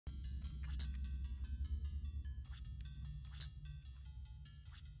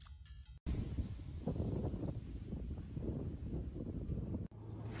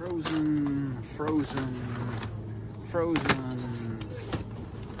Frozen, frozen, frozen.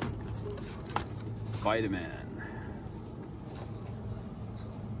 Spider-Man.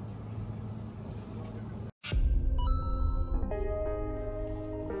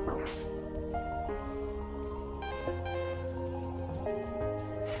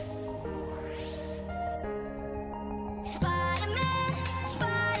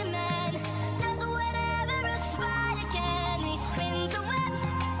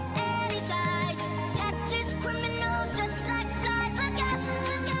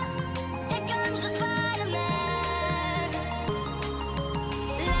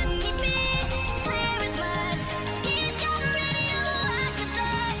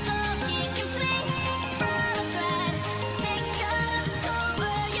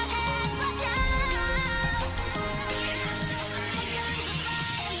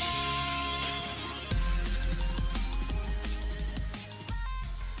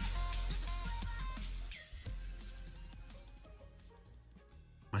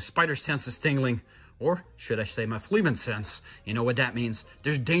 My spider sense is tingling, or should I say my fleeman sense? You know what that means.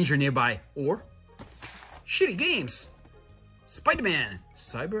 There's danger nearby, or shitty games. Spider-Man,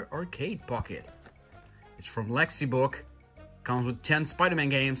 Cyber Arcade Pocket. It's from LEXIBOOK, comes with 10 Spider-Man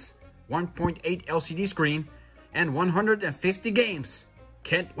games, 1.8 LCD screen, and 150 games.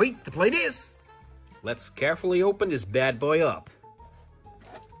 Can't wait to play this. Let's carefully open this bad boy up.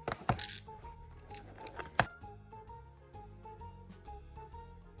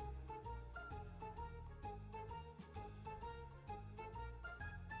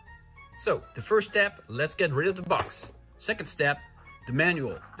 So, the first step, let's get rid of the box. Second step, the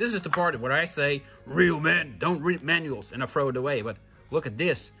manual. This is the part where I say, real men don't read manuals, and I throw it away. But look at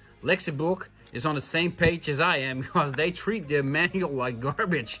this. LEXIBOOK is on the same page as I am because they treat the manual like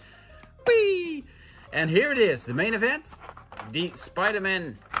garbage. Whee! And here it is, the main event, the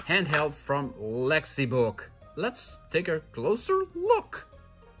Spider-Man handheld from LEXIBOOK. Let's take a closer look.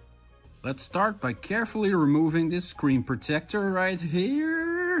 Let's start by carefully removing this screen protector right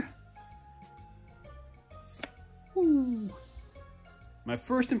here. Ooh. My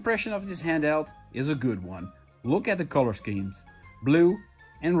first impression of this handheld is a good one. Look at the color schemes. Blue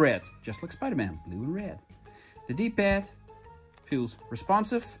and red, just like Spider-Man, blue and red. The D-pad feels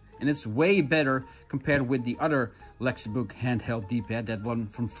responsive and it's way better compared with the other LEXIBOOK handheld D-pad, that one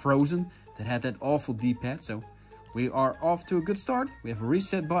from Frozen that had that awful D-pad. So we are off to a good start. We have a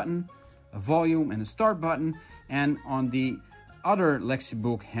reset button, a volume and a start button, and on the other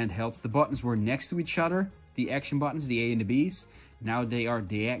LEXIBOOK handhelds, the buttons were next to each other. The action buttons, the A and the B's, now they are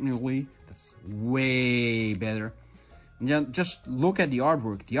diagonally. That's way better. And then just look at the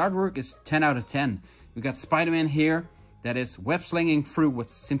artwork. The artwork is 10 out of 10. We got Spider-Man here that is web slinging through what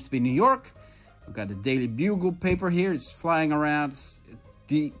seems to be New York. We've got the Daily Bugle paper here. It's flying around.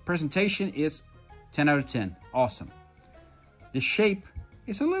 The presentation is 10 out of 10. Awesome. The shape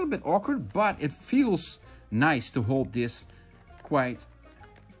is a little bit awkward, but it feels nice to hold this quite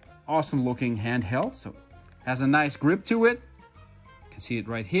awesome looking handheld. So has a nice grip to it. You can see it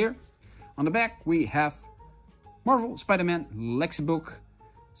right here. On the back we have Marvel Spider-Man LEXIBOOK.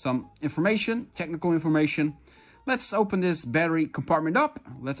 Some information, technical information. Let's open this battery compartment up.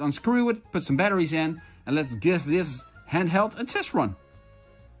 Let's unscrew it, put some batteries in, and let's give this handheld a test run.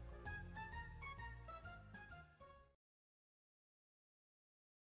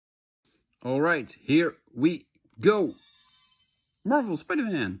 Alright, here we go. Marvel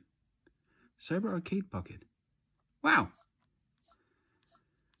Spider-Man Cyber Arcade Pocket. Wow.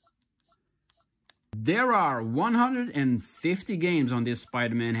 There are 150 games on this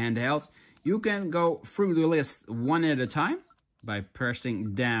Spider-Man handheld. You can go through the list one at a time by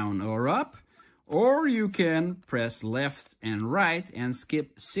pressing down or up, or you can press left and right and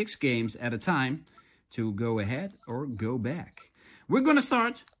skip 6 games at a time to go ahead or go back. We're gonna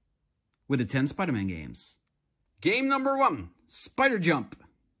start with the 10 Spider-Man games. Game number 1, Spider Jump.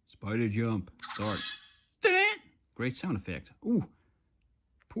 Spider Jump, start. Great sound effect. Ooh,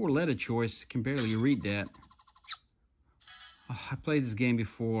 poor letter choice, can barely read that. Oh, I played this game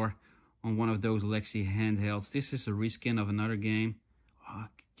before on one of those Lexi handhelds. This is a reskin of another game. Oh,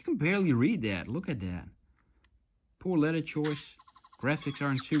 you can barely read that, look at that. Poor letter choice. Graphics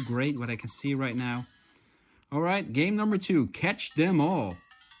aren't too great, what I can see right now. Alright, game number 2, Catch Them All.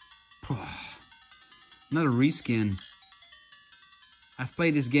 Another reskin. I've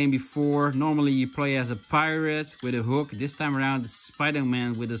played this game before. Normally you play as a pirate with a hook. This time around, it's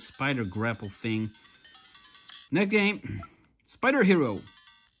Spider-Man with a spider grapple thing. Next game, Spider Hero.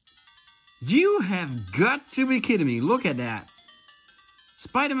 You have got to be kidding me. Look at that.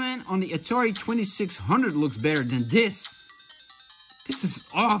 Spider-Man on the Atari 2600 looks better than this. This is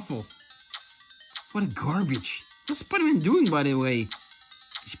awful. What a garbage. What's Spider-Man doing, by the way?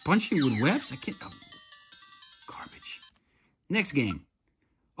 He's punching with webs? I can't... Oh. Garbage. Next game.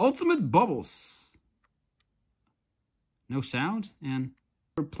 Ultimate Bubbles. No sound. And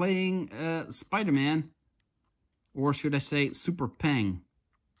we're playing Spider-Man. Or should I say Super Pang.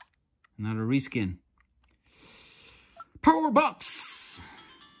 Another reskin. Power Box.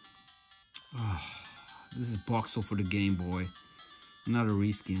 Oh, this is Boxel for the Game Boy. Another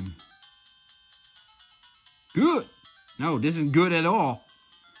reskin. Good. No, this isn't good at all.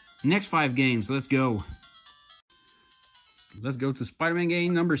 Next 5 games. Let's go. Let's go to Spider-Man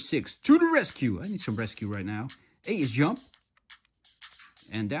game number 6. To the rescue. I need some rescue right now. A is jump.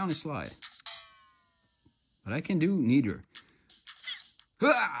 And down is slide. But I can do neither.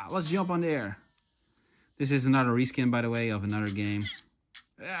 Ah, let's jump on there. This is another reskin, by the way, of another game.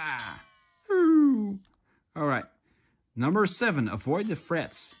 Ah. Alright. Number 7. Avoid the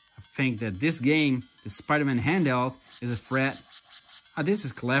frets. I think that this game, the Spider-Man handheld, is a fret. Ah, this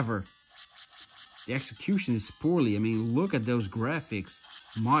is clever. The execution is poorly. I mean, look at those graphics.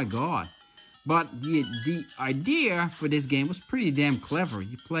 My God. But the idea for this game was pretty damn clever.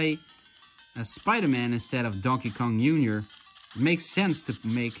 You play as Spider-Man instead of Donkey Kong Jr. It makes sense to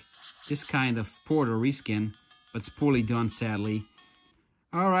make this kind of port or reskin, but it's poorly done, sadly.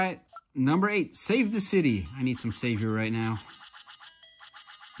 Alright, number 8. Save the city. I need some savior right now.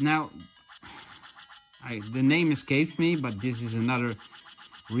 Now, the name escapes me, but this is another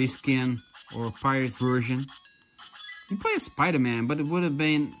reskin or pirate version. You play as Spider-Man, but it would have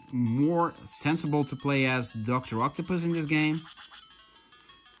been more sensible to play as Dr. Octopus in this game.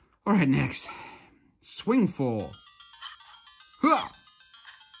 Alright, next. Swing Fall. Huh!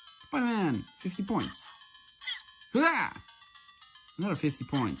 Spider-Man, 50 points. Huh! Another 50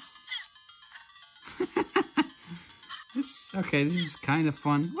 points. This is kind of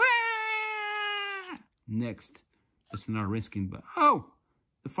fun. Wah! Next. Just another risking, but oh!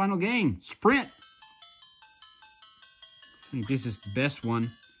 The final game, Sprint. I think this is the best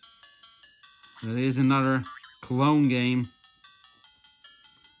one. That is another clone game.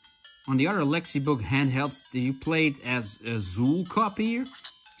 On the other LEXIBOOK handhelds, you played as a Zool copier,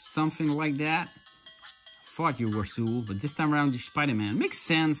 something like that. Thought you were Zool, but this time around you're Spider-Man. Makes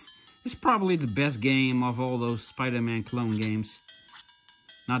sense. It's probably the best game of all those Spider-Man clone games.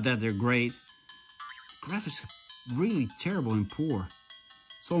 Not that they're great. Graphics are really terrible and poor.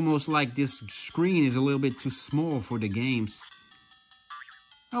 It's almost like this screen is a little bit too small for the games.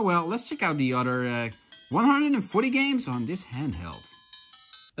 Oh well, let's check out the other 140 games on this handheld.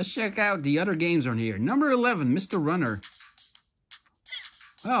 Let's check out the other games on here. Number 11, Mr. Runner.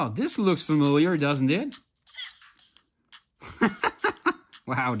 Oh, this looks familiar, doesn't it?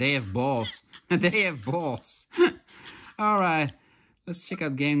 Wow, they have balls. They have balls. Alright, let's check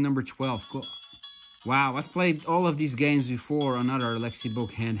out game number 12. Cool. Wow, I've played all of these games before on other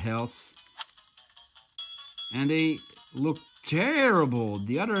LEXIBOOK handhelds. And they look terrible.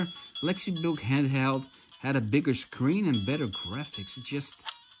 The other LEXIBOOK handheld had a bigger screen and better graphics. It's just...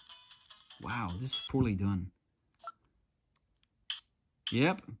 wow, this is poorly done.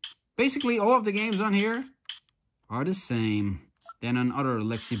 Yep. Basically, all of the games on here are the same than on other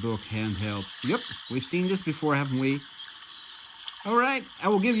LEXIBOOK handhelds. Yep, we've seen this before, haven't we? Alright, I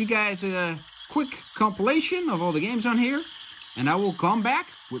will give you guys a quick compilation of all the games on here, and I will come back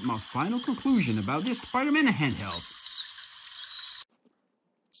with my final conclusion about this Spider-Man handheld.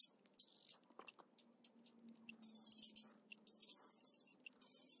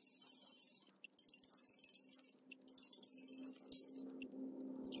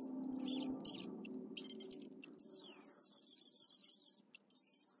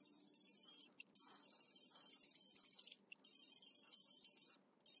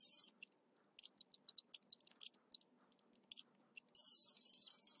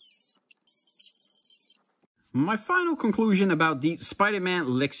 My final conclusion about the Spider-Man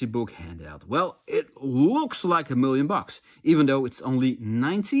LEXIBOOK handheld. Well, it looks like $1,000,000, even though it's only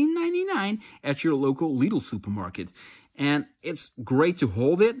 $19.99 at your local Lidl supermarket. And it's great to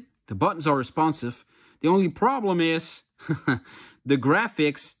hold it. The buttons are responsive. The only problem is the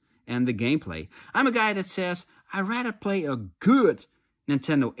graphics and the gameplay. I'm a guy that says I'd rather play a good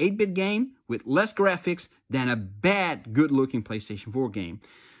Nintendo 8-bit game with less graphics than a bad, good-looking PlayStation 4 game.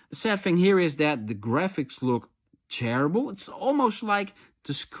 The sad thing here is that the graphics look terrible. It's almost like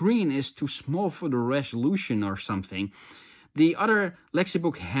the screen is too small for the resolution or something. The other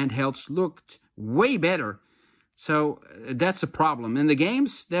LEXIBOOK handhelds looked way better. So that's a problem. And the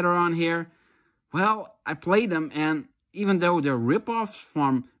games that are on here, well, I played them, and even though they're rip-offs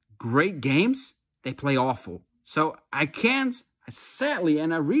from great games, they play awful. So I sadly,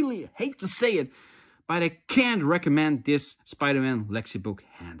 and I really hate to say it, but I can't recommend this Spider-Man LEXIBOOK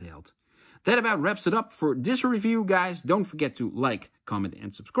handheld. That about wraps it up for this review, guys. Don't forget to like, comment,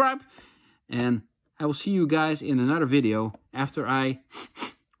 and subscribe. And I will see you guys in another video after I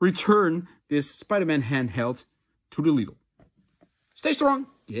return this Spider-Man handheld to the LIDL. Stay strong.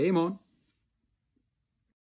 Game on.